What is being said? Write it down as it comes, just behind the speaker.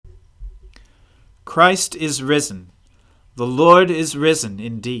Christ is risen. The Lord is risen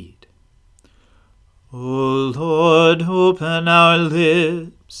indeed. O Lord, open our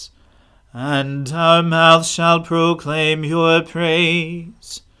lips, and our mouth shall proclaim your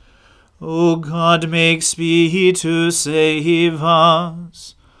praise. O God, make speed to save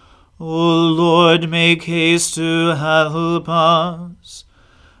us. O Lord, make haste to help us.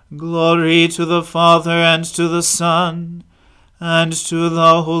 Glory to the Father, and to the Son, and to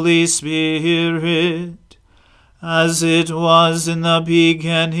the Holy Spirit, as it was in the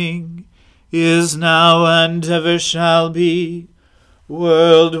beginning, is now, and ever shall be,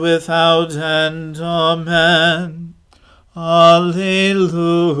 world without end. Amen. Alleluia.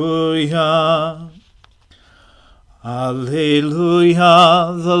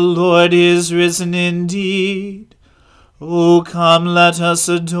 Alleluia. The Lord is risen indeed. O come, let us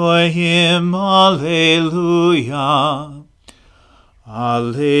adore him. Alleluia.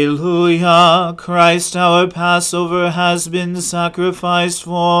 Alleluia. Christ our Passover has been sacrificed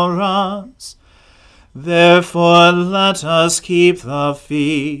for us. Therefore let us keep the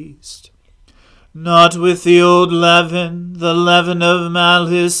feast. Not with the old leaven, the leaven of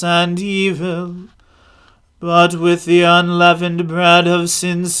malice and evil, but with the unleavened bread of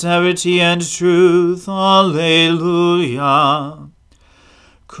sincerity and truth. Alleluia.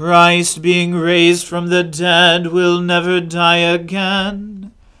 Christ, being raised from the dead, will never die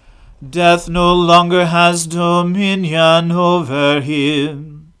again. Death no longer has dominion over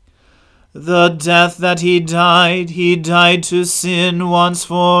him. The death that he died to sin once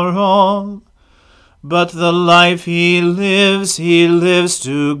for all. But the life he lives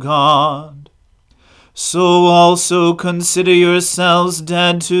to God. So also consider yourselves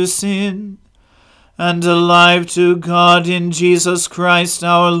dead to sin, and alive to God in Jesus Christ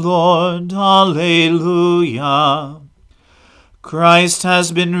our Lord. Alleluia. Christ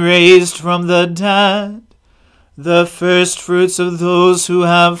has been raised from the dead, the firstfruits of those who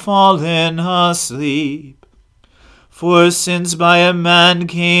have fallen asleep. For since by a man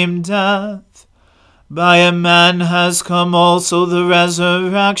came death, by a man has come also the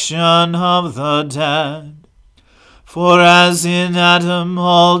resurrection of the dead. For as in Adam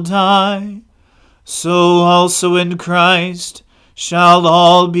all die, so also in Christ shall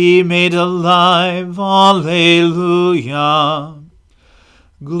all be made alive. Alleluia.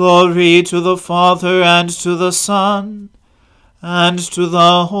 Glory to the Father, and to the Son, and to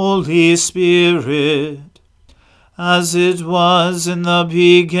the Holy Spirit, as it was in the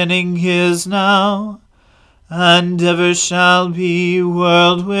beginning, is now, and ever shall be,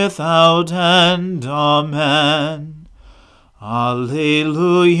 world without end. Amen.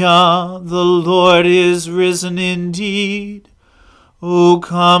 Alleluia. The Lord is risen indeed. O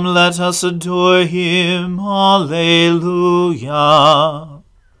come, let us adore him. Alleluia.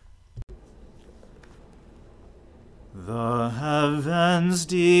 The heavens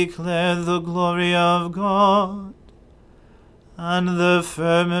declare the glory of God, and the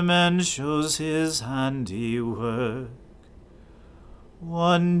firmament shows his handiwork.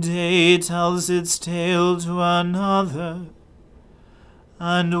 One day tells its tale to another,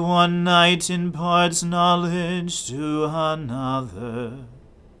 and one night imparts knowledge to another.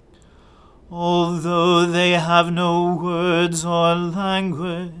 Although they have no words or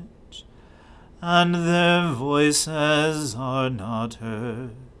language, and their voices are not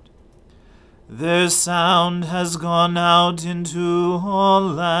heard, their sound has gone out into all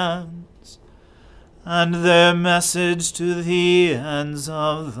lands, and their message to the ends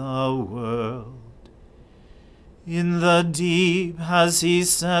of the world. In the deep has he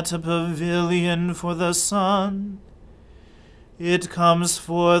set a pavilion for the sun. It comes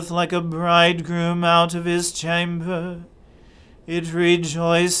forth like a bridegroom out of his chamber. It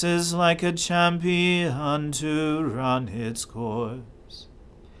rejoices like a champion to run its course.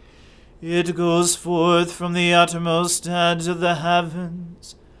 It goes forth from the uttermost edge of the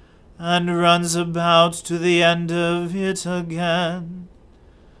heavens, and runs about to the end of it again.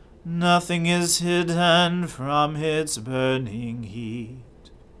 Nothing is hidden from its burning heat.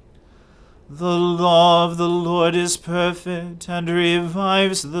 The law of the Lord is perfect, and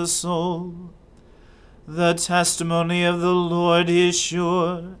revives the soul. The testimony of the Lord is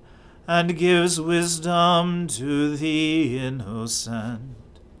sure, and gives wisdom to the innocent.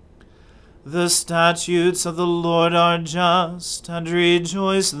 The statutes of the Lord are just, and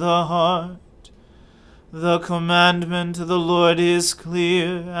rejoice the heart. The commandment of the Lord is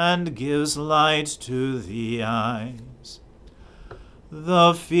clear, and gives light to the eyes.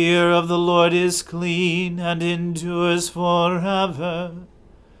 The fear of the Lord is clean, and endures forever.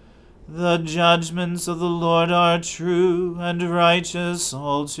 The judgments of the Lord are true, and righteous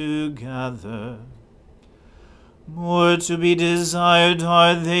altogether. More to be desired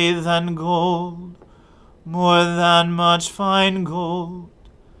are they than gold, more than much fine gold,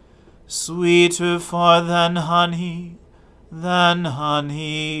 sweeter far than honey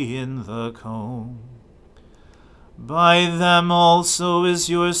in the comb. By them also is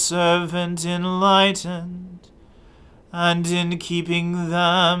your servant enlightened, and in keeping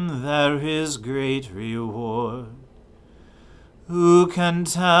them there is great reward. Who can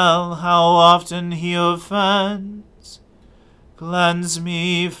tell how often he offends? Cleanse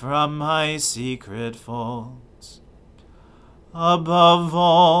me from my secret faults. Above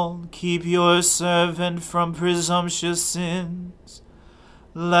all, keep your servant from presumptuous sins.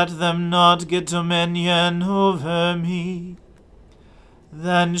 Let them not get dominion over me.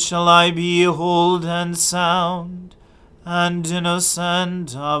 Then shall I be whole and sound, and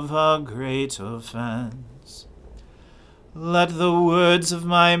innocent of a great offense. Let the words of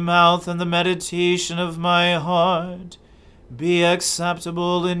my mouth and the meditation of my heart be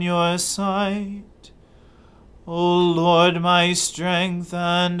acceptable in your sight, O Lord, my strength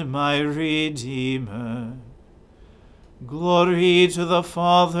and my Redeemer. Glory to the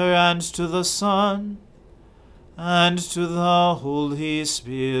Father, and to the Son, and to the Holy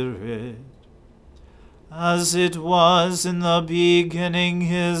Spirit, as it was in the beginning,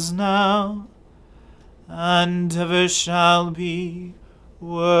 is now, and ever shall be,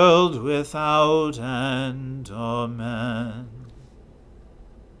 world without end. Amen.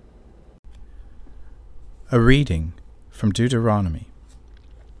 A reading from Deuteronomy.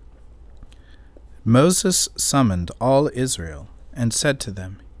 Moses summoned all Israel and said to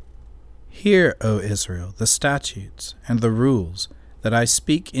them, Hear, O Israel, the statutes and the rules that I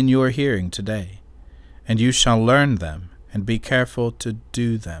speak in your hearing today, and you shall learn them and be careful to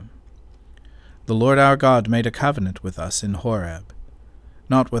do them. The Lord our God made a covenant with us in Horeb.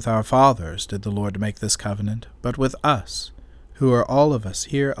 Not with our fathers did the Lord make this covenant, but with us, who are all of us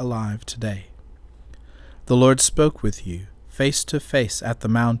here alive today. The Lord spoke with you face to face at the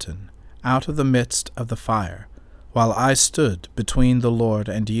mountain, out of the midst of the fire, while I stood between the Lord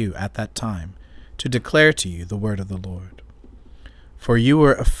and you at that time, to declare to you the word of the Lord. For you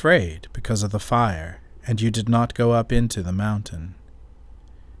were afraid because of the fire, and you did not go up into the mountain.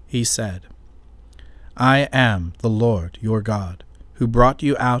 He said, I am the Lord your God, who brought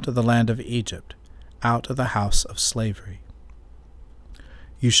you out of the land of Egypt, out of the house of slavery.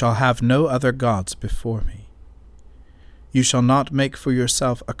 You shall have no other gods before me. You shall not make for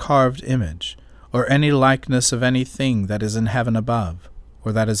yourself a carved image, or any likeness of anything that is in heaven above,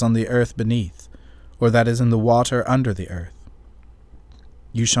 or that is on the earth beneath, or that is in the water under the earth.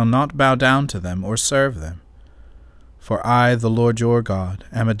 You shall not bow down to them or serve them. For I, the Lord your God,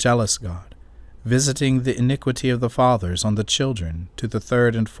 am a jealous God, visiting the iniquity of the fathers on the children to the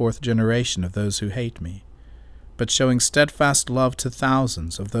 3rd and 4th generation of those who hate me, but showing steadfast love to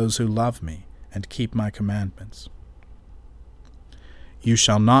thousands of those who love me and keep my commandments. You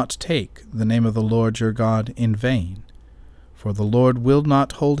shall not take the name of the Lord your God in vain, for the Lord will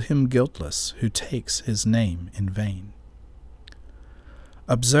not hold him guiltless who takes his name in vain.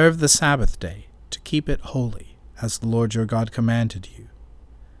 Observe the Sabbath day to keep it holy, as the Lord your God commanded you.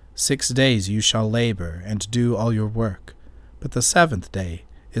 6 days you shall labor and do all your work, but the 7th day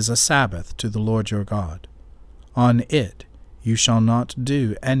is a Sabbath to the Lord your God. On it you shall not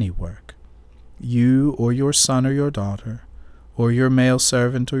do any work, you or your son or your daughter, or your male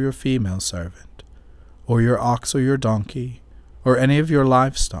servant or your female servant, or your ox or your donkey, or any of your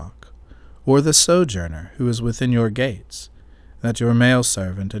livestock, or the sojourner who is within your gates, that your male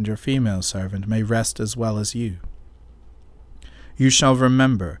servant and your female servant may rest as well as you. You shall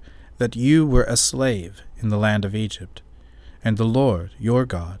remember that you were a slave in the land of Egypt, and the Lord your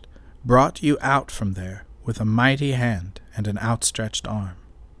God brought you out from there with a mighty hand and an outstretched arm.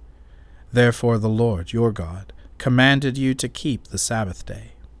 Therefore the Lord your God commanded you to keep the Sabbath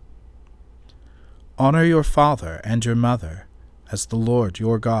day. Honor your father and your mother, as the Lord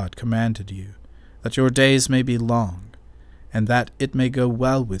your God commanded you, that your days may be long, and that it may go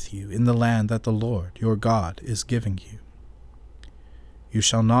well with you in the land that the Lord your God is giving you. You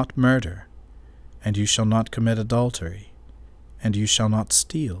shall not murder, and you shall not commit adultery, and you shall not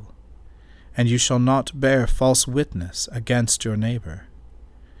steal, and you shall not bear false witness against your neighbor,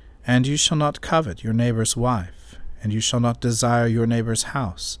 and you shall not covet your neighbor's wife, and you shall not desire your neighbor's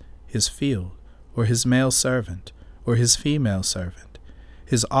house, his field, or his male servant, or his female servant,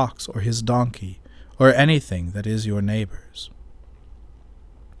 his ox or his donkey, or anything that is your neighbor's.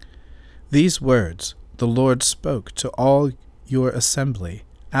 These words the Lord spoke to all your assembly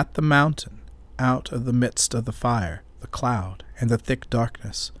at the mountain, out of the midst of the fire, the cloud, and the thick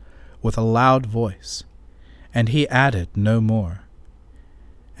darkness, with a loud voice, And he added no more.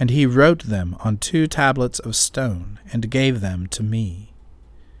 And he wrote them on 2 tablets of stone, and gave them to me.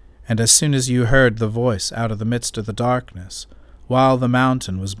 And as soon as you heard the voice out of the midst of the darkness, while the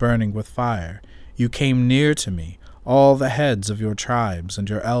mountain was burning with fire, you came near to me, all the heads of your tribes and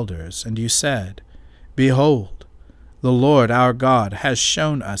your elders, and you said, Behold, the Lord our God has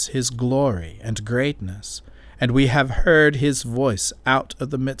shown us his glory and greatness, and we have heard his voice out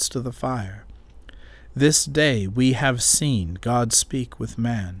of the midst of the fire. This day we have seen God speak with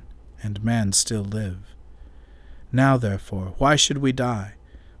man, and man still live. Now therefore, why should we die?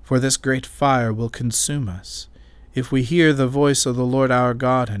 For this great fire will consume us. If we hear the voice of the Lord our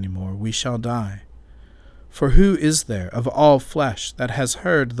God any more, we shall die. For who is there of all flesh that has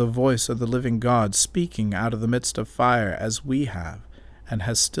heard the voice of the living God speaking out of the midst of fire as we have, and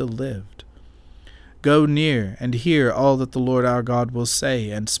has still lived? Go near and hear all that the Lord our God will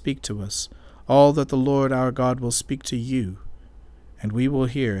say and speak to us, all that the Lord our God will speak to you, and we will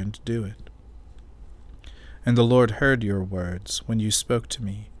hear and do it. And the Lord heard your words when you spoke to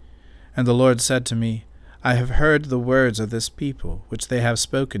me. And the Lord said to me, I have heard the words of this people, which they have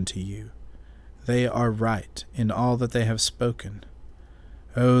spoken to you. They are right in all that they have spoken.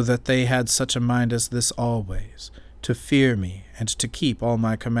 Oh, that they had such a mind as this always, to fear me, and to keep all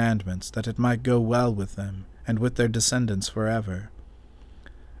my commandments, that it might go well with them, and with their descendants forever.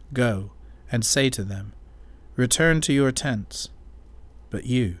 Go, and say to them, Return to your tents. But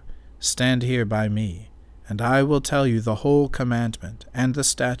you, stand here by me, and I will tell you the whole commandment, and the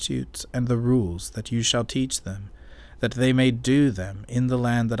statutes, and the rules that you shall teach them, that they may do them in the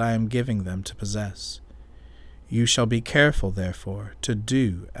land that I am giving them to possess. You shall be careful, therefore, to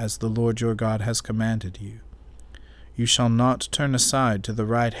do as the Lord your God has commanded you. You shall not turn aside to the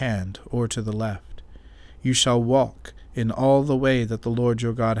right hand or to the left. You shall walk in all the way that the Lord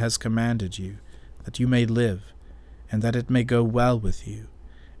your God has commanded you, that you may live, and that it may go well with you,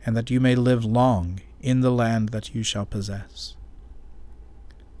 and that you may live long in the land that you shall possess.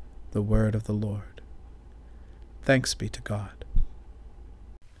 The word of the Lord. Thanks be to God.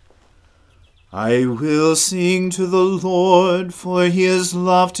 I will sing to the Lord, for he is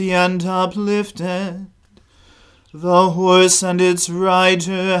lofty and uplifted. The horse and its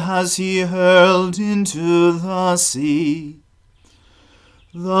rider has he hurled into the sea.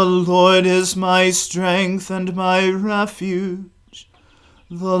 The Lord is my strength and my refuge.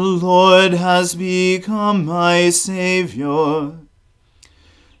 The Lord has become my Saviour.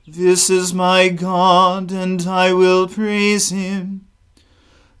 This is my God, and I will praise him,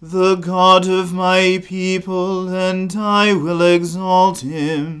 the God of my people, and I will exalt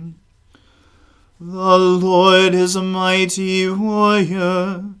him. The Lord is a mighty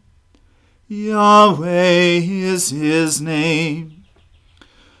warrior. Yahweh is his name.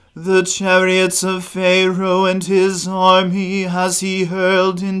 The chariots of Pharaoh and his army has he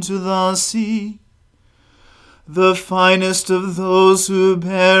hurled into the sea. The finest of those who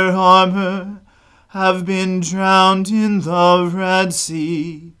bear armor have been drowned in the Red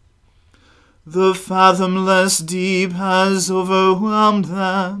Sea. The fathomless deep has overwhelmed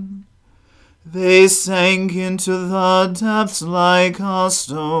them. They sank into the depths like a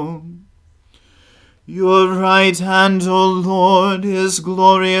stone. Your right hand, O Lord, is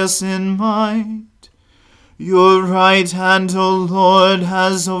glorious in might. Your right hand, O Lord,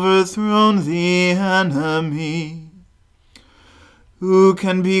 has overthrown the enemy. Who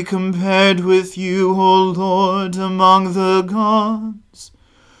can be compared with you, O Lord, among the gods?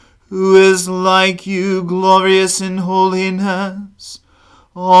 Who is like you, glorious in holiness,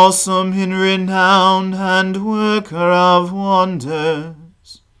 awesome in renown, and worker of wonders?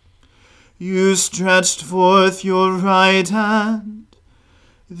 You stretched forth your right hand,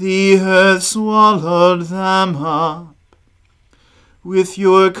 the earth swallowed them up. With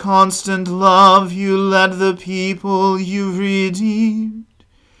your constant love you led the people you redeemed.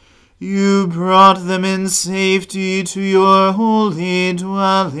 You brought them in safety to your holy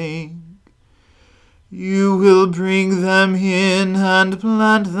dwelling. You will bring them in and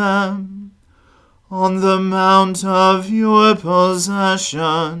plant them on the mount of your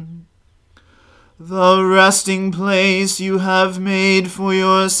possession, the resting place you have made for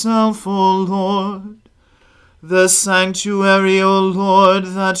yourself, O Lord, the sanctuary, O Lord,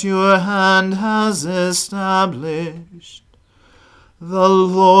 that your hand has established. The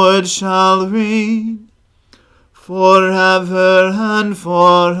Lord shall reign forever and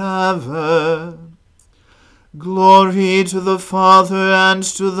forever. Glory to the Father, and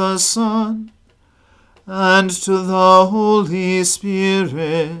to the Son, and to the Holy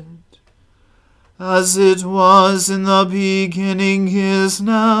Spirit, as it was in the beginning, is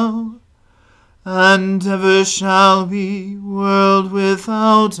now, and ever shall be, world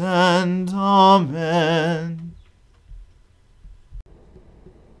without end. Amen.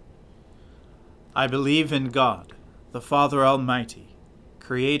 I believe in God, the Father Almighty,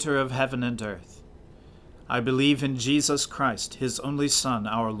 creator of heaven and earth. I believe in Jesus Christ, his only Son,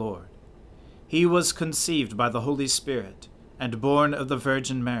 our Lord. He was conceived by the Holy Spirit and born of the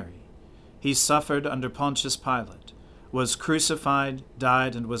Virgin Mary. He suffered under Pontius Pilate, was crucified,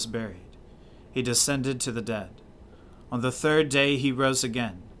 died, and was buried. He descended to the dead. On the third day he rose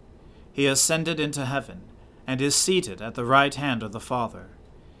again. He ascended into heaven, and is seated at the right hand of the Father.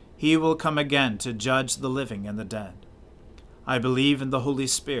 He will come again to judge the living and the dead. I believe in the Holy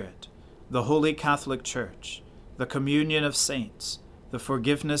Spirit, the Holy Catholic Church, the communion of saints, the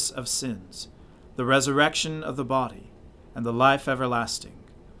forgiveness of sins, the resurrection of the body, and the life everlasting.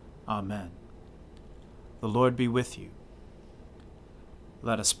 Amen. The Lord be with you.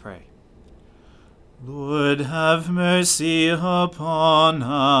 Let us pray. Lord, have mercy upon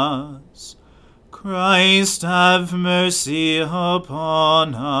us. Christ, have mercy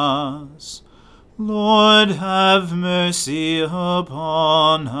upon us. Lord, have mercy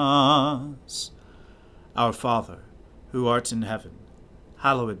upon us. Our Father, who art in heaven,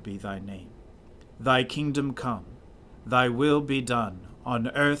 hallowed be thy name. Thy kingdom come, thy will be done, on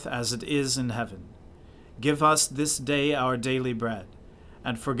earth as it is in heaven. Give us this day our daily bread,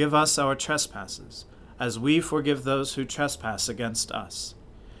 and forgive us our trespasses, as we forgive those who trespass against us.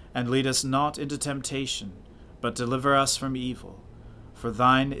 And lead us not into temptation, but deliver us from evil. For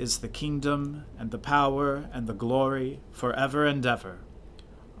thine is the kingdom, and the power, and the glory, forever and ever.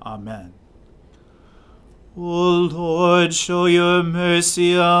 Amen. O Lord, show your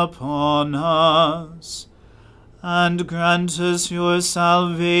mercy upon us, and grant us your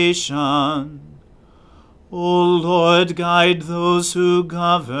salvation. O Lord, guide those who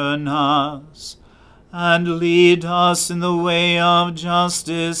govern us, and lead us in the way of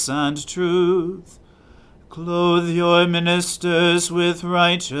justice and truth. Clothe your ministers with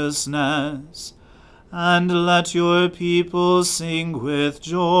righteousness, and let your people sing with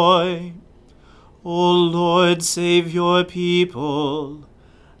joy. O Lord, save your people,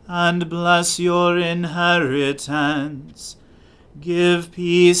 and bless your inheritance. Give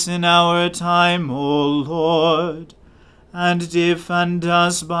peace in our time, O Lord, and defend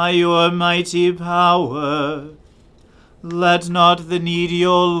us by your mighty power. Let not the needy,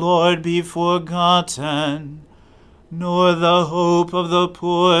 O Lord, be forgotten, nor the hope of the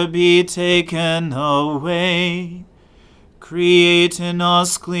poor be taken away. Create in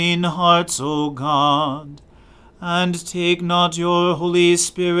us clean hearts, O God, and take not your Holy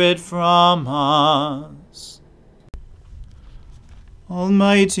Spirit from us.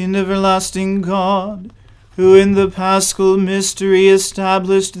 Almighty and everlasting God, who in the Paschal mystery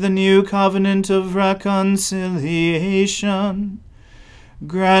established the new covenant of reconciliation,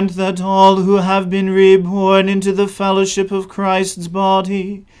 grant that all who have been reborn into the fellowship of Christ's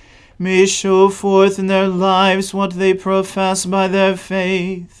body may show forth in their lives what they profess by their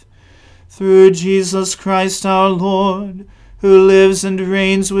faith. Through Jesus Christ our Lord, who lives and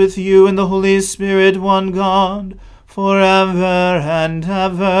reigns with you in the Holy Spirit, one God, forever and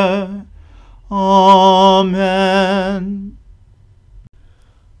ever. Amen.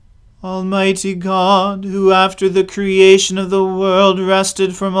 Almighty God, who after the creation of the world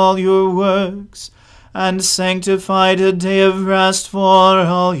rested from all your works, and sanctified a day of rest for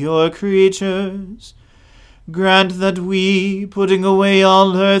all your creatures, grant that we, putting away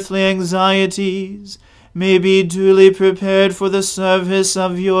all earthly anxieties, may be duly prepared for the service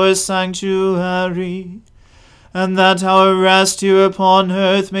of your sanctuary, and that our rest here upon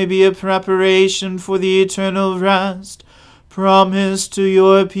earth may be a preparation for the eternal rest promised to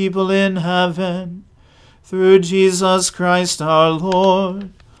your people in heaven, through Jesus Christ our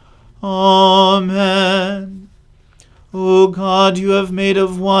Lord. Amen. O God, you have made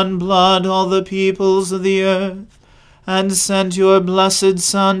of one blood all the peoples of the earth, and sent your blessed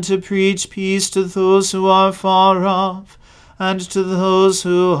Son to preach peace to those who are far off, and to those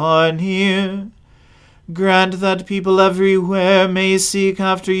who are near. Grant that people everywhere may seek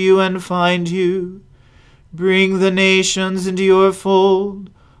after you and find you. Bring the nations into your fold,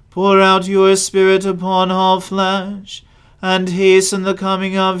 pour out your Spirit upon all flesh, and hasten the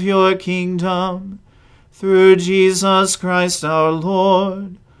coming of your kingdom. Through Jesus Christ our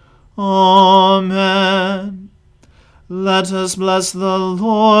Lord. Amen. Let us bless the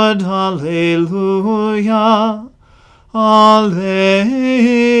Lord. Alleluia. Alleluia.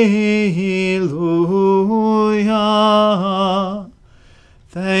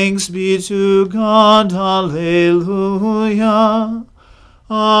 Thanks be to God. Alleluia.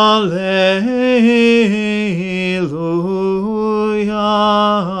 Alleluia.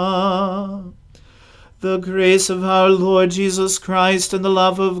 The grace of our Lord Jesus Christ, and the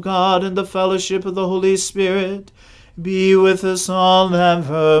love of God, and the fellowship of the Holy Spirit be with us all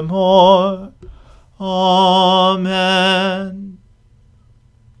evermore. Amen.